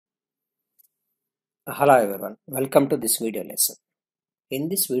Hello everyone, welcome to this video lesson. In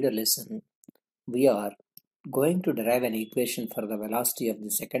this video lesson, we are going to derive an equation for the velocity of the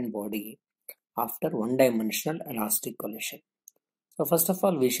second body after one-dimensional elastic collision. So first of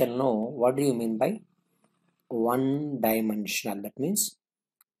all, we shall know what do you mean by one-dimensional. That means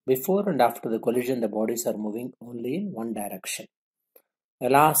before and after the collision, the bodies are moving only in one direction.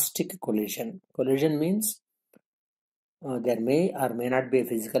 Elastic collision. Collision means there may or may not be a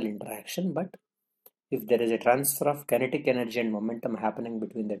physical interaction, but if there is a transfer of kinetic energy and momentum happening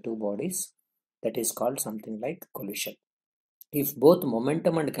between the two bodies, that is called something like collision. If both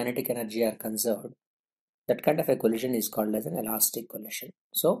momentum and kinetic energy are conserved, that kind of a collision is called as an elastic collision.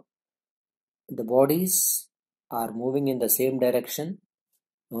 So, the bodies are moving in the same direction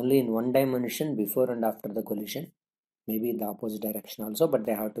only in one dimension before and after the collision, maybe in the opposite direction also, but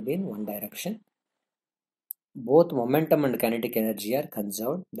they have to be in one direction. Both momentum and kinetic energy are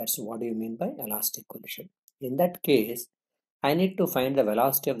conserved. That's what you mean by elastic collision. In that case, I need to find the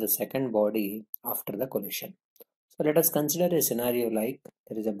velocity of the second body after the collision. So let us consider a scenario like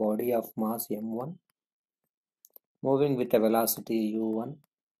there is a body of mass m1 moving with a velocity u1,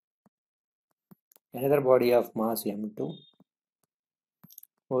 another body of mass m2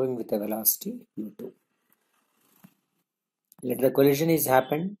 moving with a velocity u2. Let the collision is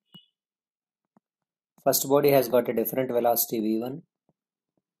happened. First body has got a different velocity v1.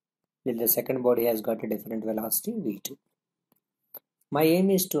 Let the second body has got a different velocity v2. My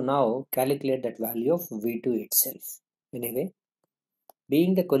aim is to now calculate that value of v2 itself. Anyway,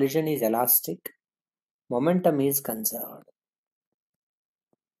 being the collision is elastic, momentum is conserved.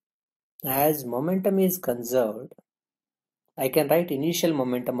 As momentum is conserved, I can write initial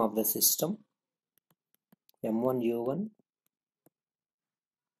momentum of the system m1 u1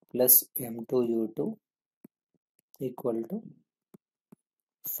 plus m2 u2 equal to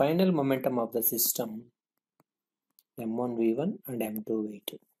final momentum of the system m1 v1 and m2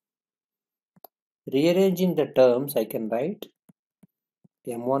 v2. Rearranging the terms, I can write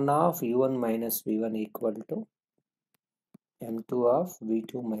m1 of u1 minus v1 equal to m2 of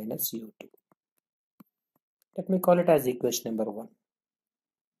v2 minus u2. Let me call it as equation number 1.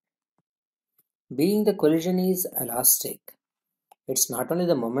 Being the collision is elastic, it's not only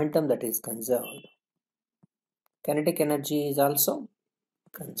the momentum that is conserved, kinetic energy is also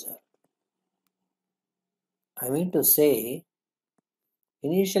conserved. I mean to say,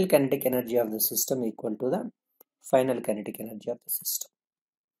 initial kinetic energy of the system equal to the final kinetic energy of the system.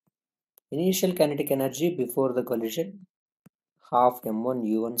 Initial kinetic energy before the collision, half m1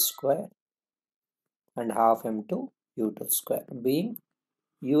 u1 square and half m2 u2 square, being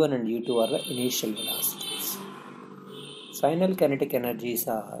u1 and u2 are the initial velocities. Final kinetic energies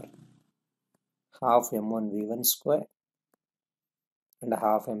are half m1 v1 square and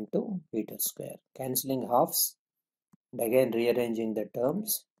half m2 v2 square. Cancelling halves and again rearranging the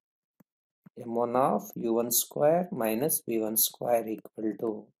terms, m1 of u1 square minus v1 square equal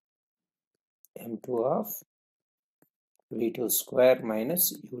to m2 of v2 square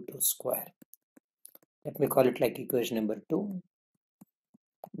minus u2 square. Let me call it like equation number 2.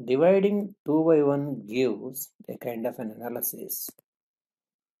 Dividing 2 by 1 gives a kind of an analysis.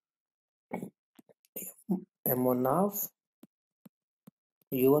 m1 of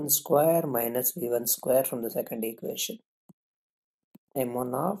u1 square minus v1 square from the second equation.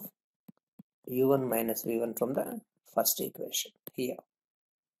 m1 of u1 minus v1 from the first equation here.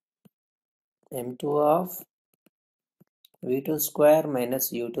 m2 of v2 square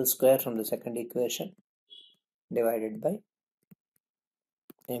minus u2 square from the second equation divided by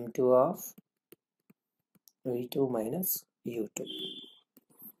m2 of v2 minus u2.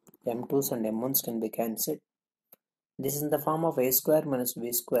 m2s and m1s can be cancelled. This is in the form of a square minus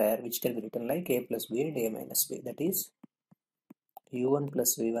b square, which can be written like a plus b and a minus b. That is u1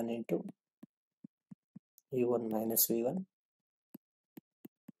 plus v1 into u1 minus v1,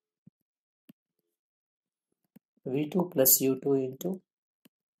 v2 plus u2 into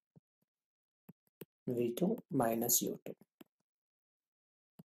v2 minus u2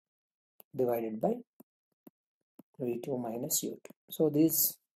 divided by v2 minus u2. So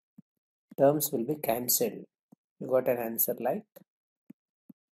these terms will be cancelled. You got an answer like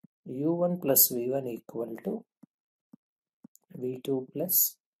u1 plus v1 equal to v2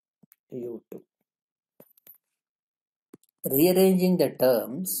 plus u2. Rearranging the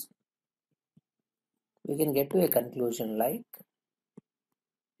terms, we can get to a conclusion like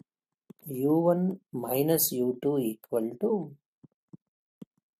u1 minus u2 equal to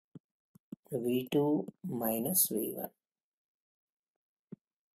v2 minus v1.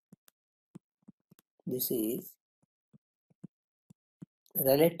 This is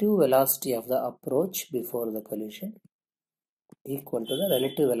relative velocity of the approach before the collision equal to the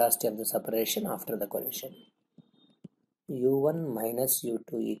relative velocity of the separation after the collision. u1 minus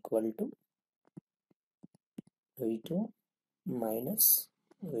u2 equal to v2 minus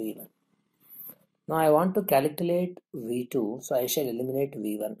v1. Now I want to calculate v2, so I shall eliminate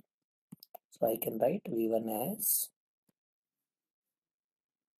v1. So I can write v1 as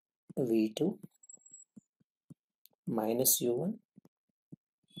v2 minus u1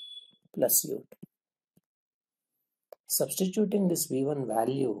 plus u2. Substituting this v1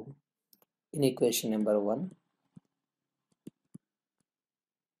 value in equation number 1,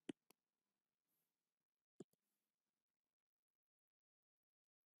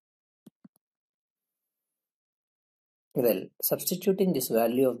 substituting this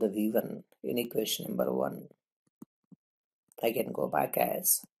value of the v1 in equation number 1, I can go back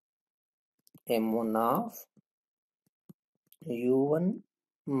as m1 of u1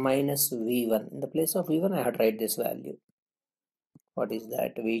 minus v1. In the place of v1, I have to write this value. What is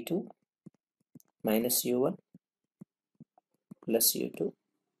that? v2 minus u1 plus u2,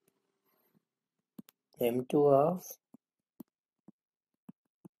 m2 of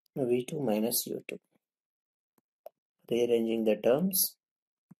v2 minus u2. Rearranging the terms,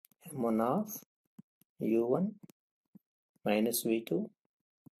 m1 of u1 minus v2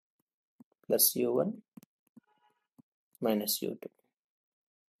 plus u1 minus u2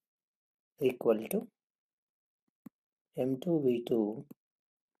 equal to m2 v2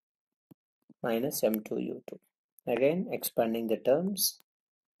 minus m2 u2. Again expanding the terms,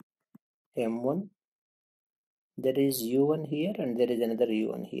 m1, there is u1 here and there is another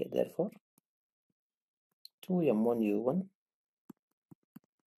u1 here, therefore 2m1 u1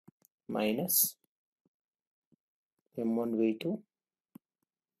 minus m1 v2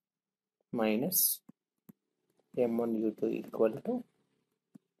 minus m1 u2 equal to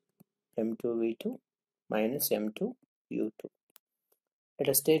m2 v2 minus m2 u2. Let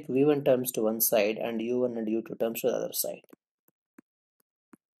us take v1 terms to one side and u1 and u2 terms to the other side.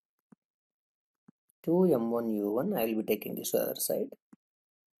 2m1 u1, I will be taking this to the other side,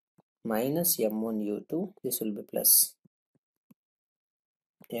 minus m1 u2, this will be plus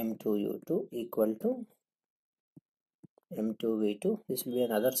m2 u2 equal to m2 v2, this will be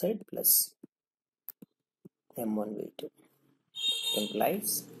another side, plus m1 v2. It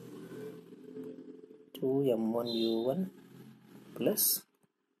implies 2m1 u1 plus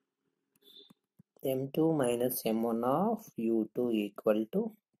m2 minus m1 of u2 equal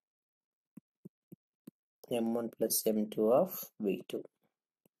to m1 plus m2 of v2.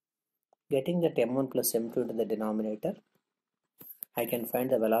 Getting that m1 plus m2 into the denominator, I can find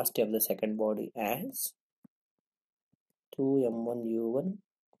the velocity of the second body as 2m1 u1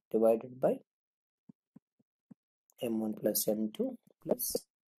 divided by m1 plus m2 plus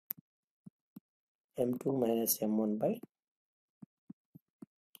m2 minus m1 by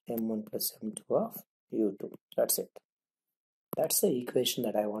m1 plus m2 of u2. That's it. That's the equation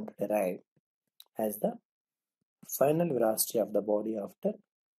that I want to derive as the final velocity of the body after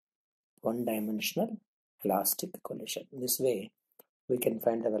one-dimensional elastic collision. This way, we can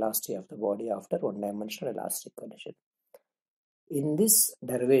find the velocity of the body after one-dimensional elastic collision. In this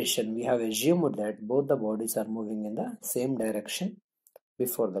derivation, we have assumed that both the bodies are moving in the same direction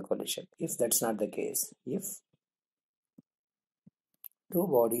before the collision. If that's not the case, if two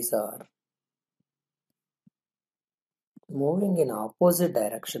bodies are moving in opposite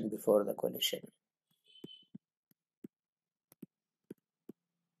direction before the collision,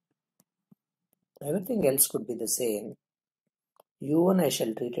 everything else could be the same. u1 I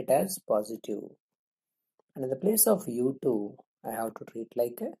shall treat it as positive, and in the place of u2 I have to treat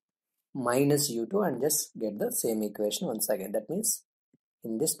like a minus u2 and just get the same equation once again. That means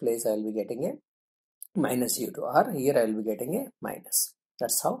in this place I will be getting a minus u2, or here I will be getting a minus.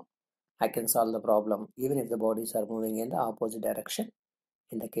 That's how I can solve the problem even if the bodies are moving in the opposite direction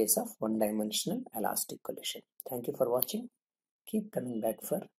in the case of one-dimensional elastic collision. Thank you for watching. Keep coming back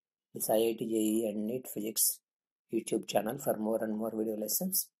for this IIT-JEE and NEET Physics YouTube channel for more and more video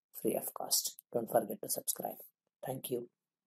lessons free of cost. Don't forget to subscribe. Thank you.